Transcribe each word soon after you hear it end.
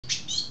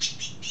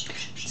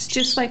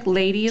just like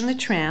Lady and the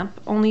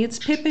Tramp, only it's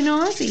Pip and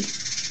Ozzie.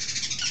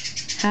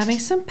 Having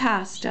some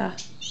pasta,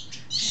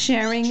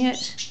 sharing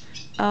it.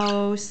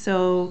 Oh,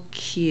 so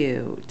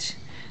cute.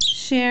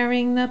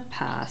 Sharing the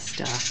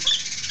pasta.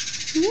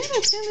 Yeah,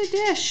 it's in the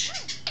dish.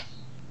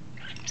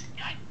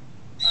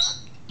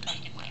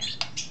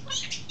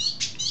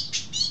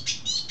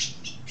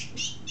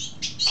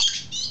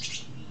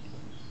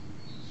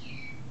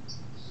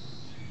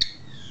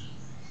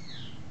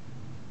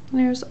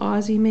 There's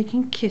Ozzie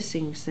making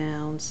kissing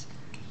sounds.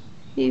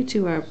 You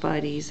two are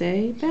buddies,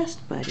 eh?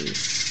 Best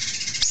buddies.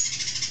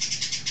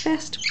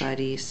 Best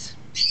buddies.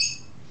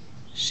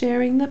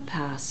 Sharing the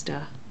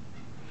pasta.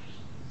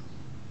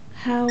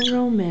 How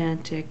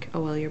romantic.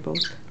 Oh, well, you're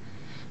both.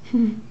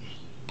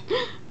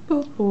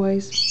 Both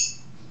boys.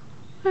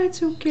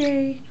 That's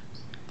okay.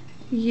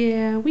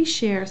 Yeah, we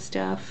share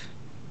stuff.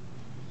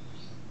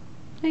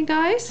 Hey,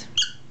 guys?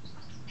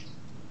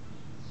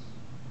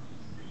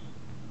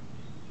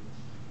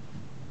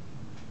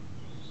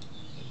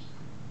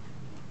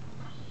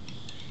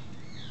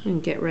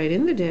 And get right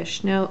in the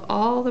dish. Now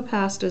all the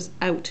pasta's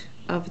out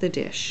of the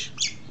dish.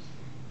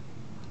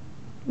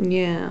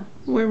 Yeah,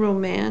 we're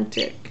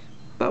romantic,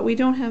 but we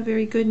don't have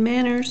very good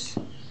manners.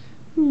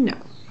 No,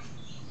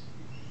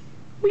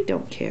 we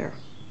don't care.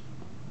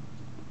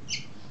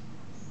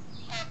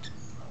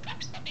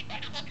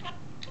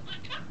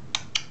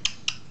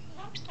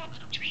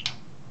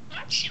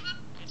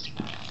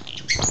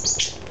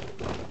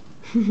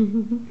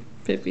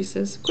 Pippi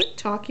says, "Quit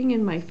talking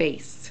in my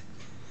face."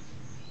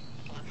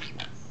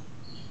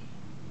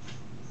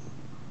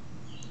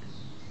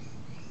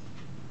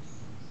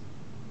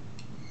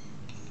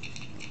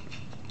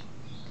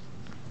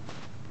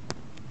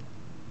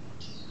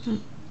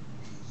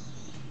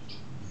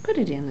 Put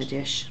it in the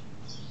dish.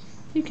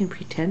 You can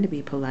pretend to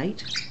be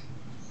polite.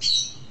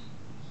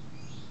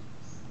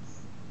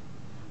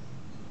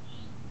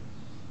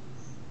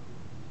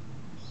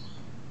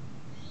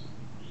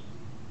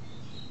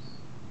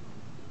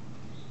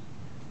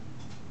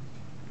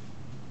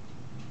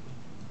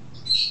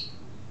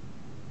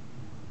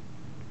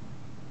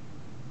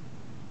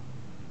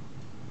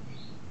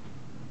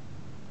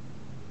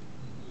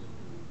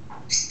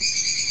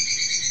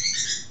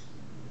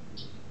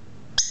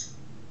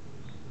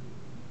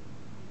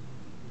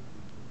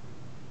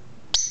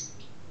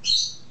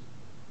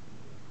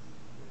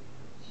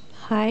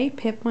 Hi,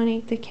 Pip, wanna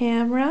eat the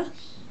camera?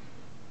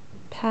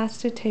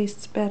 Pasta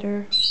tastes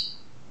better.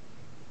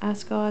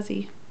 Ask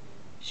Ozzie.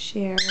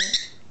 Share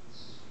it.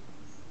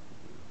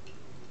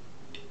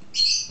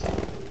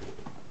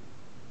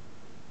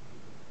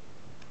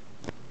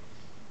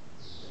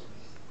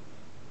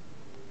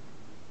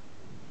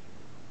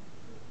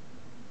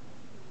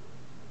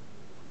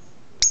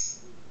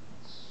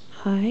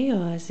 Hi,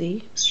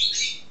 Ozzie.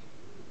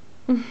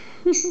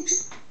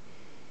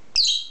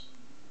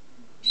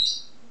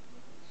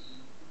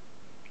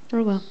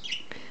 Oh well.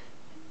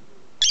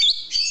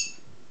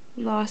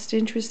 Lost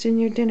interest in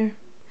your dinner.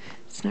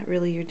 It's not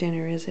really your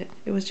dinner, is it?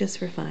 It was just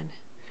for fun.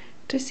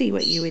 To see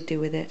what you would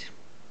do with it.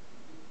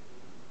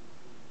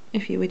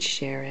 If you would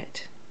share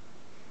it.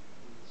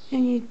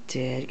 And you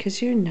did,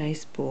 because you're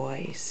nice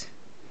boys.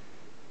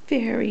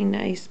 Very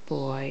nice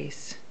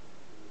boys.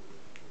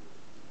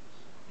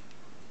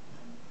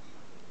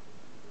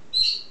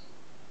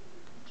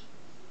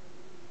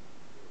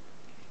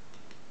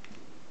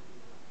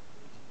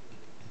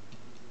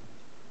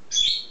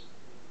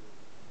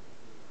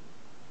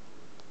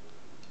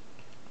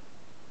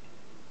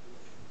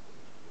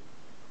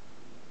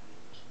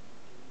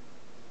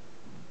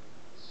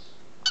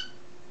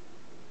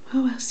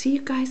 Oh, I'll see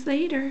you guys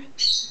later.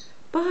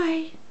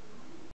 Bye.